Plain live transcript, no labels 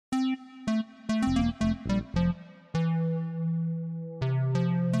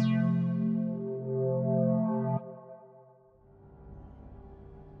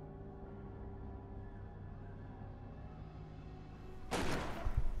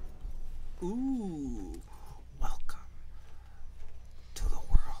Ooh, welcome to the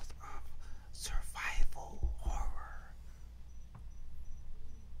world of survival horror.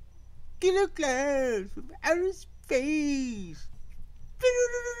 Killer clowns from outer space.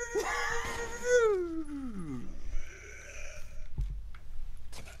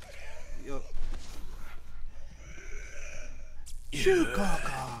 Yo.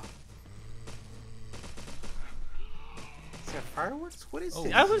 Chicago. Is that fireworks? What is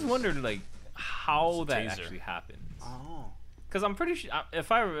this? I was wondering like how that taser. actually happens. Oh. Because I'm pretty sure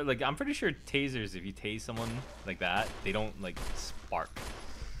I'm pretty sure tasers, if you tase someone like that, they don't like spark.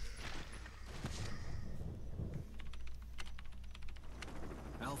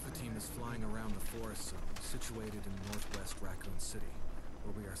 Alpha team is flying around the forest zone situated in northwest Raccoon City,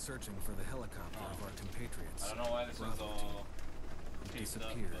 where we are searching for the helicopter of our compatriots. I don't know why this Bravo is all who taped up,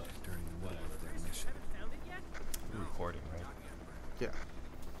 disappeared but during the middle of their mission. We're recording, right? Yeah.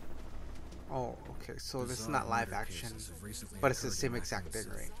 Oh, okay. So this is Bizarre not live murder action, cases have recently but it's the occurred same in exact Raccoon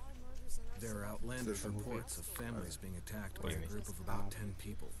thing, City. right? There are outlandish This is a movie. reports of families being attacked by What do a you mean? group of about 10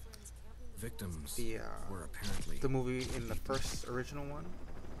 people. Victims were apparently The movie in the first original one.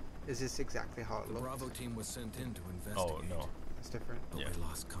 Is this exactly how it The looks? Bravo team was sent in to investigate. Oh no, It's different. But Yeah. we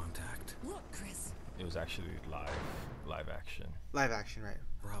lost contact. Look, Chris. it was actually live action. Live action, right?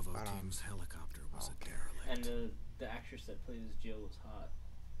 Bravo Right on. team's helicopter was a Okay. derelict. And the actress that plays Jill was hot.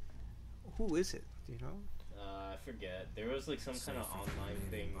 Who is it? Do you know? I forget. There was like some kind of Searching for the online remaining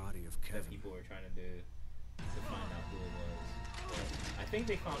thing body of that Kevin. people were trying to do to find out who it was. But I think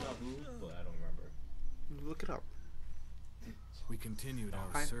they found out who, but I don't remember. Look it up. We continued our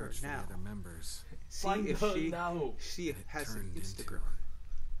Find her search for the now. other members. See Find if her she now. she has an Turned into Instagram.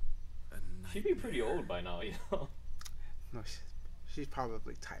 a She'd be pretty nightmare. old by now, you know. No, she's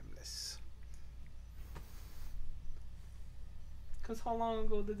probably timeless. Cause how long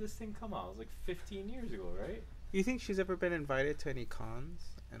ago did this thing come out? It was like 15 years ago, right? You think she's ever been invited to any cons?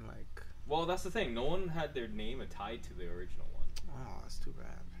 And like, Well, that's the thing. No one had their name tied to the original one, oh, that's too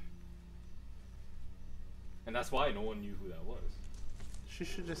bad. and that's why no one knew who that was. She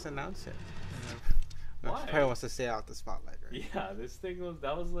should just announce it. Why? She probably wants to stay out the spotlight, right? Yeah, this thing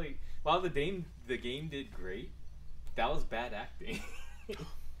was like, while the game did great, that was bad acting.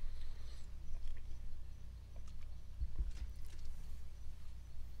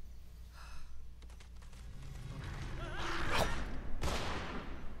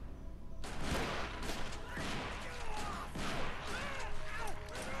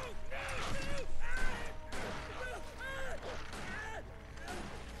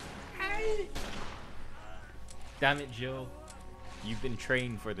 Damn it, Jill. You've been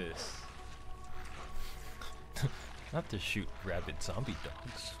trained for this. Not to shoot rabid zombie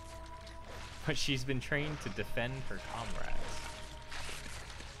dogs. But she's been trained to defend her comrades.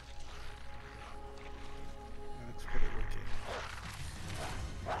 That looks pretty wicked.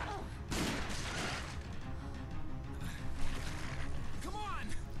 Come on!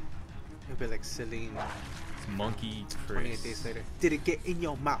 It'll be like Celine It's Monkey 28 Chris. days later. Did it get in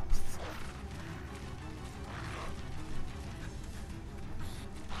your mouth?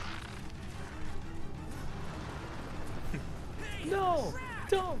 No,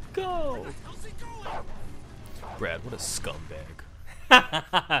 don't go. Brad, what a scumbag.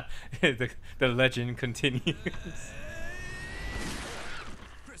 the legend continues.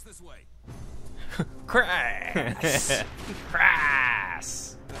 Chris, this way. Crass.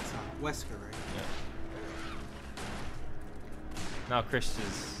 Crass. That's Wesker, right? Now Chris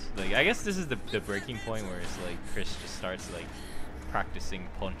is like, I guess this is the breaking point where it's like Chris just starts like practicing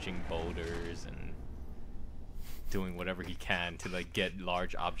punching boulders and doing whatever he can to like get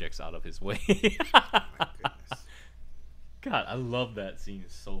large objects out of his way. My goodness. God, I love that scene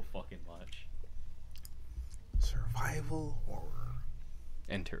so fucking much. Survival horror.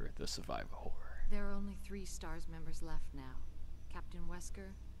 Enter the survivor horror. There are only 3 STARS members left now. Captain Wesker,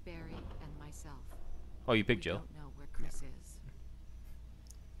 Barry, and myself. Oh, you picked We Jill. don't know where Chris is.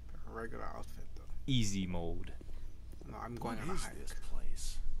 A regular outfit, though. Easy mode. No, I'm going What on a is hike. this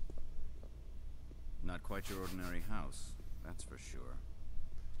place? Not quite your ordinary house, that's for sure.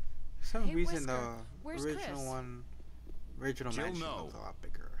 For some Hey, reason, Wesker, the where's original Chris? one, original Jill, mansion no. looks a lot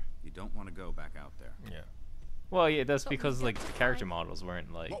bigger. You don't want to go back out there. Yeah. Well, yeah, that's But we because get like to the character find- models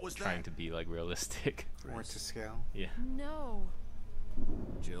weren't like What was trying that? to be like realistic. More to scale. Yeah. No.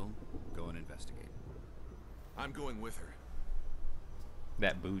 Jill, go and investigate. I'm going with her.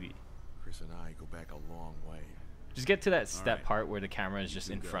 That booty. Chris and I go back a long way. Just get to that Alright. part where the camera is just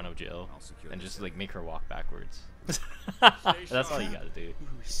You in go. front of Jill, I'll secure and this just area. like make her walk backwards. That's all you gotta do. You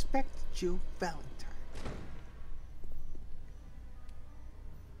respect Jill Valentine.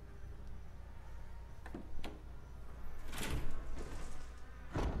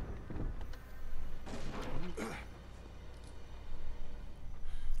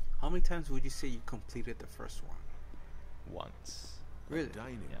 many times would you say you completed the first one? Once. Really?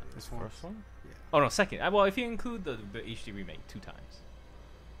 Dining. Yeah. This First one? Yeah. Oh no, second. Well, if you include the HD remake, 2 times.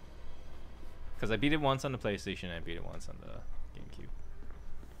 Because I beat it once on the PlayStation and I beat it once on the GameCube.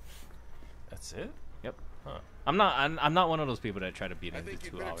 That's it? Yep. Huh. I'm not one of those people that try to beat I it think into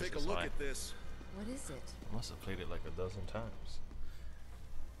you 2 better hours. take a That's look why. at this. What is it? I must have played it like a dozen times.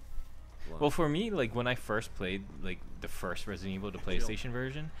 Well, for me, like when I first played like the first Resident Evil, the PlayStation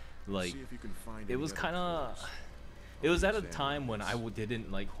version, like See if you can find it any was other kind of. clues. It was at a Examine time when I this.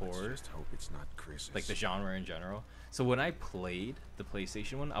 didn't like Let's horror, just hope it's not Chris's. like the genre in general. So when I played the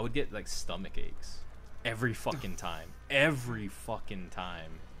PlayStation one, I would get like stomach aches every fucking time, every fucking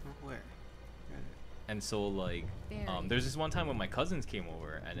time. No way. And so like, Very. there's this one time when my cousins came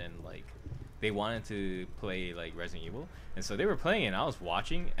over and then like, they wanted to play like Resident Evil, and so they were playing it and I was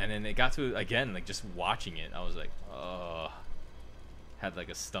watching, and then it got to again like just watching it, I was like, oh, had like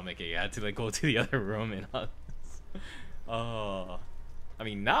a stomach ache. I had to like go to the other room and oh, I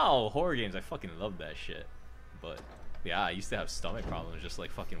mean now horror games I fucking love that shit, but yeah, I used to have stomach problems just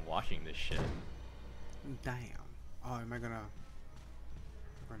like fucking watching this shit. Damn. Oh, am I gonna?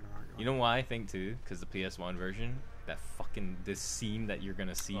 You know why I think too? Because the PS1 version, that fucking this scene that you're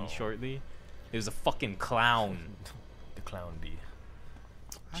gonna see Oh. shortly, it was a fucking clown. The clown bee.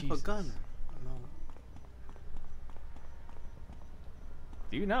 I have a gun. No.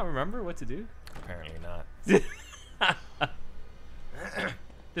 Do you not remember what to do? Apparently not.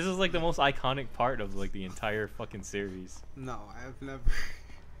 This is like the most iconic part of like the entire fucking series. No, I've never.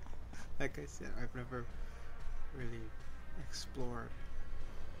 Like I said, I've never really explored.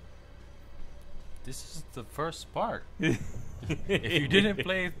 This is the first part. If you didn't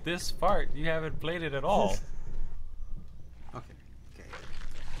play this part, you haven't played it at all. Okay. Okay.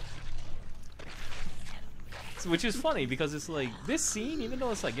 Which is funny because it's like this scene, even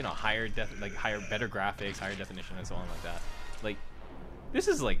though it's like, you know, better graphics, higher definition, and so on like that. Like, this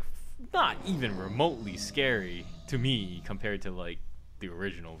is like not even remotely scary to me compared to like the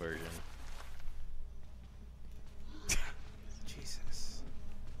original version. Jesus.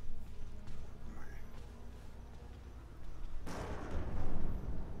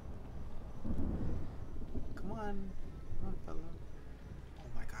 Come on, fella. Oh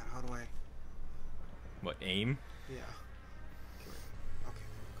my God, how do I? What, aim? Yeah. Okay.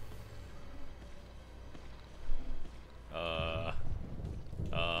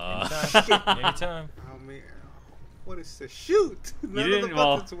 Anytime. Oh man, what is the shoot? None of the didn't-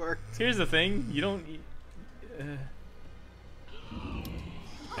 well, buttons worked. Here's the thing, you don't.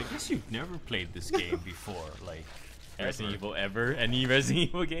 I guess you've never played this game before, like Resident ever. Evil ever? Any Resident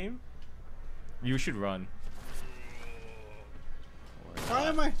Evil game? You should run. Why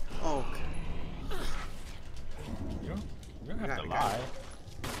am I? Oh, okay. You don't have to Got it. lie.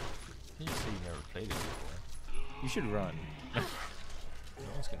 You just say you never played it before. You should run. No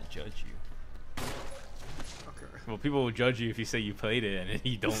one's gonna judge you. Okay. Well, people will judge you if you say you played it and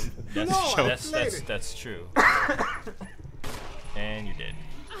you don't. That's No, I played it. that's true. And you did.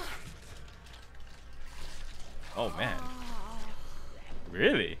 Oh man.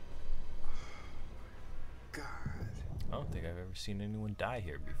 Really? God. I don't think I've ever seen anyone die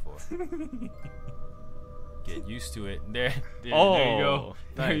here before. Get used to it. There you go.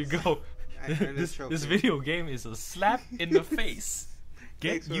 There you nice. go. I earned a This trophy. video game is a slap in the face. Get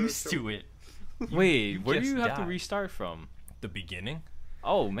Thanks for the used to trophy. it. Wait, where do just you have to died. restart from? The beginning.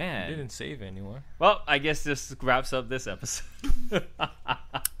 Oh I man. didn't save anywhere. Well, I guess this wraps up this episode.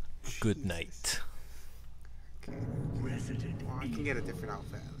 Good night. Okay. Well, I can get a different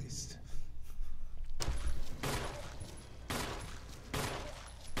outfit at least.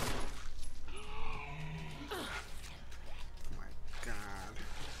 Oh my God.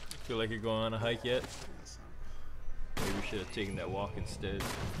 Feel like you're going on a hike yet? Yes, Maybe we should have taken that walk instead.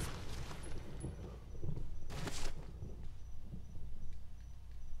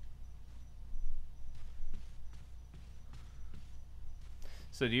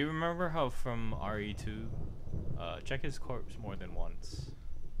 So do you remember how from RE2, check his corpse more than once?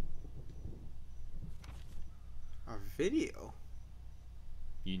 a video.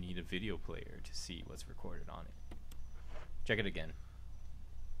 You need a video player to see what's recorded on it. Check it again.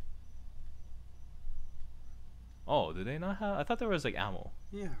 Oh, do they not have? I thought there was like ammo.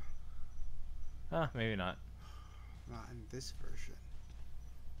 Yeah. Ah, maybe not. Not in this version.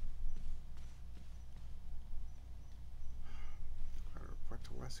 Gotta report to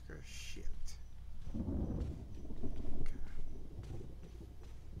Wesker. Shit. Okay.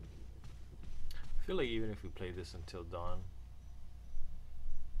 I feel like even if we played this until dawn,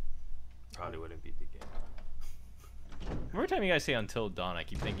 probably wouldn't beat the game. Every time you guys say "until dawn," I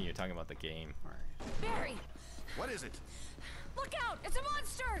keep thinking you're talking about the game. Alright. Barry, What is it? look out! It's a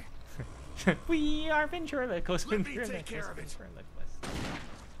monster! We are Ventura. Coast Let me Ventura. take care of it.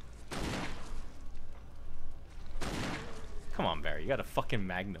 Come on, Barry. You got a fucking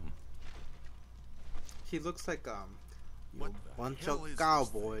Magnum. He looks like you What know, the bunch hell of is this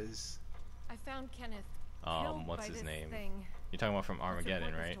cowboys. I found Kenneth. killed What's by his this name? Thing. You're talking about from Let's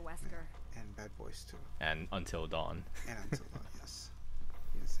Armageddon, report this right? to Wesker. And Bad Boys too. And Until Dawn. And Until Dawn, yes.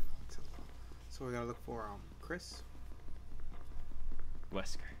 Yes, and Until Dawn. So we gotta look for Chris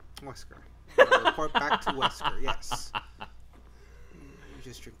Wesker. Wesker. We gotta report back to Wesker. Yes. You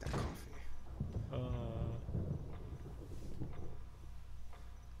just drink that coffee.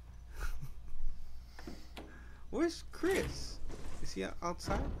 Where's Chris? Is he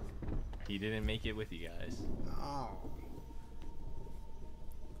outside? He didn't make it with you guys. Oh.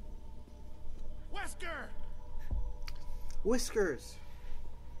 Wesker! Whiskers.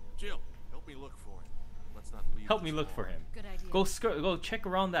 Jill, help me look for him. Let's not leave. Help me this look for long. him. Good idea. Go check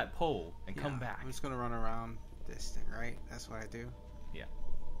around that pole and come Yeah, back. I'm just gonna run around this thing, right? That's what I do. Yeah.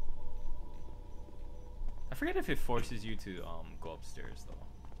 I forget if it forces you to go upstairs though.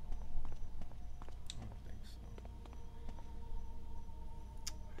 I don't think so.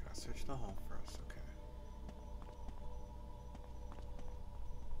 I gotta search the home first, okay.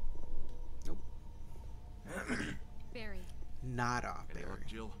 Nope. Barry, Nada, Any luck, Barry.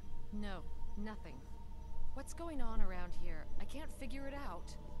 Jill? no, nothing. What's going on around here? I can't figure it out.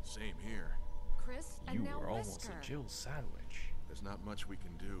 Same here. Chris, and You now were almost Wesker. a Jill sandwich. There's not much we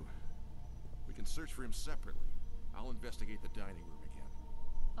can do. We can search for him separately. I'll investigate the dining room again.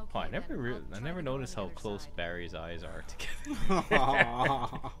 Okay, Oh, I then, I I'll never try to go noticed on how the other close side. Barry's eyes are together.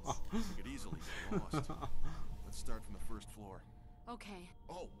 We could easily get lost. Let's start from the first floor. Okay.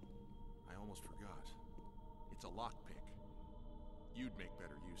 Oh, I almost forgot. It's a lockpick. You'd make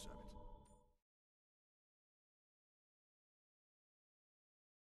better use of it.